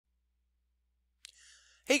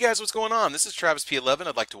Hey guys, what's going on? This is Travis P11.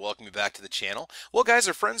 I'd like to welcome you back to the channel. Well guys,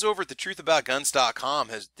 our friends over at thetruthaboutguns.com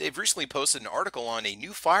they've recently posted an article on a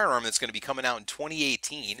new firearm that's going to be coming out in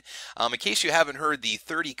 2018. In case you haven't heard, the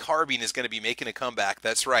 .30 carbine is going to be making a comeback.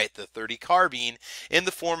 That's right, the .30 carbine in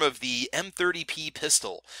the form of the M30-P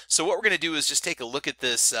pistol. So what we're going to do is just take a look at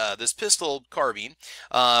this pistol carbine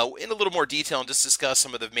in a little more detail and just discuss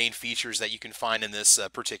some of the main features that you can find in this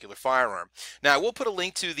particular firearm. Now I will put a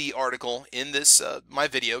link to the article in this my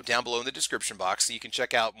video down below in the description box, so you can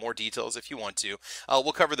check out more details if you want to.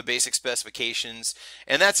 We'll cover the basic specifications,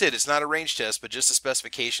 and that's it. It's not a range test, but just the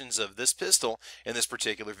specifications of this pistol in this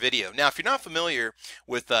particular video. Now, if you're not familiar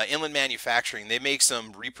with Inland Manufacturing, they make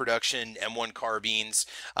some reproduction M1 carbines.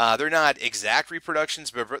 They're not exact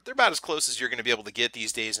reproductions, but they're about as close as you're going to be able to get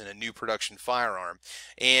these days in a new production firearm.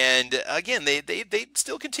 And again, they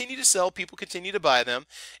still continue to sell. People continue to buy them.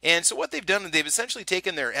 And so what they've done, they've essentially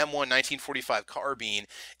taken their M1 1945 carbine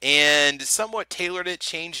and somewhat tailored it,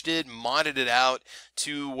 changed it, modded it out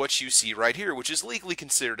to what you see right here, which is legally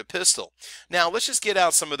considered a pistol. Now, let's just get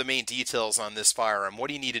out some of the main details on this firearm. What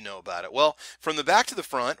do you need to know about it? Well, from the back to the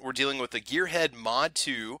front, we're dealing with the Gearhead Mod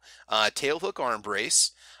 2 tailhook arm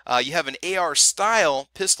brace. You have an AR style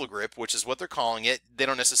pistol grip, which is what they're calling it. They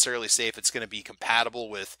don't necessarily say if it's going to be compatible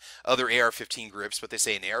with other AR-15 grips, but they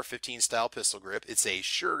say an AR-15 style pistol grip. It's a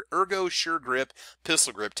Ergo Sure Grip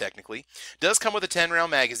pistol grip, technically. Does come with a 10-round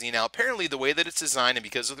magazine. Now, apparently, the way that it's designed and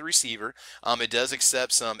because of the receiver, it does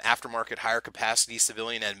accept some aftermarket higher capacity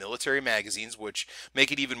civilian and military magazines, which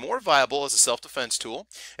make it even more viable as a self-defense tool.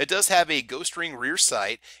 It does have a ghost ring rear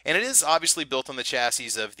sight, and it is obviously built on the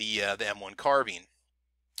chassis of the M1 carbine.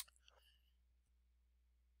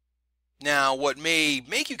 Now, what may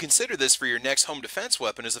make you consider this for your next home defense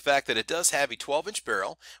weapon is the fact that it does have a 12-inch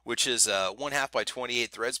barrel, which is 1/2 by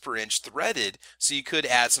 28 threads per inch threaded, so you could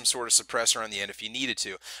add some sort of suppressor on the end if you needed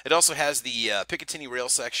to. It also has the Picatinny rail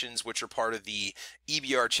sections, which are part of the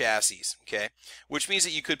EBR chassis, okay? Which means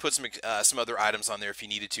that you could put some other items on there if you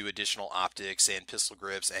needed to, additional optics and pistol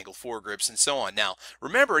grips, angle foregrips, and so on. Now,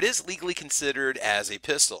 remember, it is legally considered as a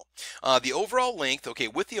pistol. The overall length, okay,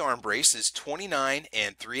 with the arm brace is 29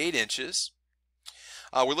 3/8 inches.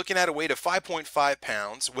 We're looking at a weight of 5.5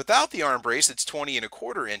 pounds. Without the arm brace, it's 20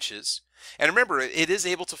 1/4 inches. And remember, it is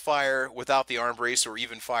able to fire without the arm brace or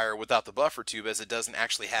even fire without the buffer tube, as it doesn't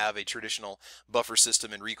actually have a traditional buffer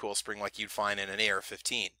system and recoil spring like you'd find in an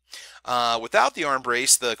AR-15. Without the arm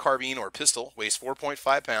brace, the carbine or pistol weighs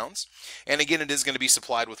 4.5 pounds. And again, it is going to be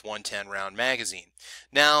supplied with one 10-round magazine.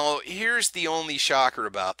 Now, here's the only shocker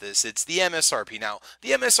about this. It's the MSRP. Now,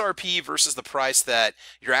 the MSRP versus the price that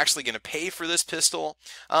you're actually going to pay for this pistol,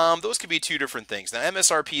 those could be two different things. Now,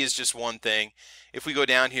 MSRP is just one thing. If we go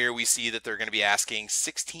down here, we see that they're going to be asking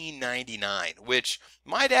 $16.99, which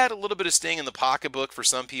might add a little bit of sting in the pocketbook for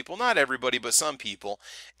some people. Not everybody, but some people.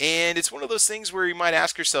 And it's one of those things where you might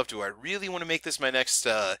ask yourself, do I really want to make this my next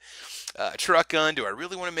truck gun? Do I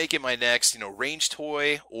really want to make it my next, range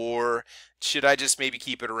toy? Or should I just maybe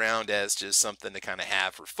keep it around as just something to kind of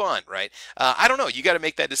have for fun, right? I don't know. You got to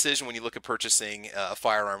make that decision when you look at purchasing a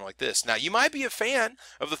firearm like this. Now, you might be a fan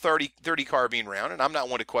of the .30 carbine round, and I'm not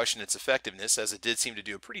one to question its effectiveness, as it did seem to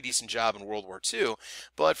do a pretty decent job in World War II.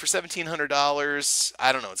 But for $1,700,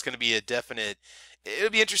 I don't know. It's going to be a definite...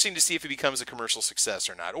 It'll be interesting to see if it becomes a commercial success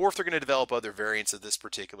or not, or if they're going to develop other variants of this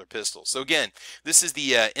particular pistol. So again, this is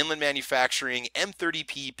the Inland Manufacturing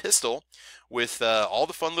M30-P pistol with all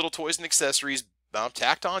the fun little toys and accessories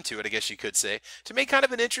tacked onto it, I guess you could say, to make kind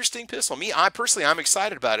of an interesting pistol. I'm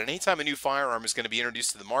excited about it. Anytime a new firearm is going to be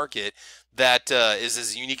introduced to the market that is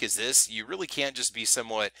as unique as this, you really can't just be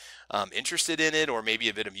somewhat interested in it or maybe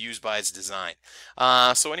a bit amused by its design.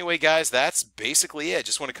 So anyway, guys, that's basically it.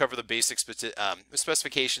 Just want to cover the basic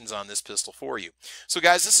specifications on this pistol for you. So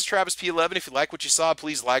guys, this is Travis P11. If you like what you saw,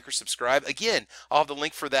 please like or subscribe. Again, I'll have the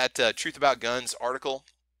link for that Truth About Guns article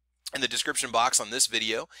in the description box on this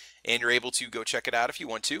video, and you're able to go check it out if you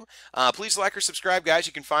want to. Please like or subscribe, guys.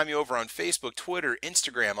 You can find me over on Facebook, Twitter,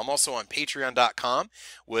 Instagram. I'm also on patreon.com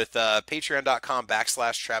with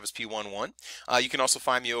patreon.com/TravisP11. You can also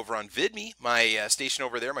find me over on VidMe, my station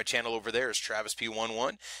over there. My channel over there is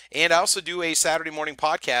TravisP11. And I also do a Saturday morning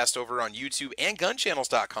podcast over on YouTube and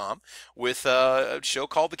gunchannels.com with a show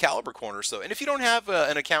called The Caliber Corner. And if you don't have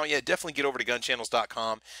an account yet, definitely get over to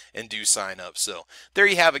gunchannels.com and do sign up. So there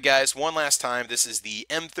you have it, guys. One last time, this is the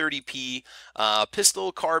M30 M30-P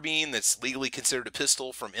pistol carbine that's legally considered a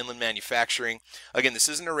pistol from Inland Manufacturing. Again, this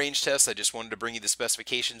isn't a range test. I just wanted to bring you the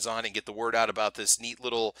specifications on and get the word out about this neat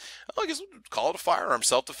little, I guess we'll call it a firearm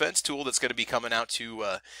self-defense tool that's going to be coming out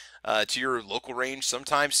to your local range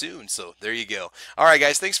sometime soon. So there you go. All right,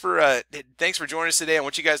 guys, thanks for joining us today. I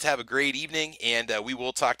want you guys to have a great evening, and we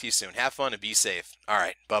will talk to you soon. Have fun and be safe. All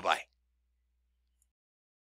right, bye-bye.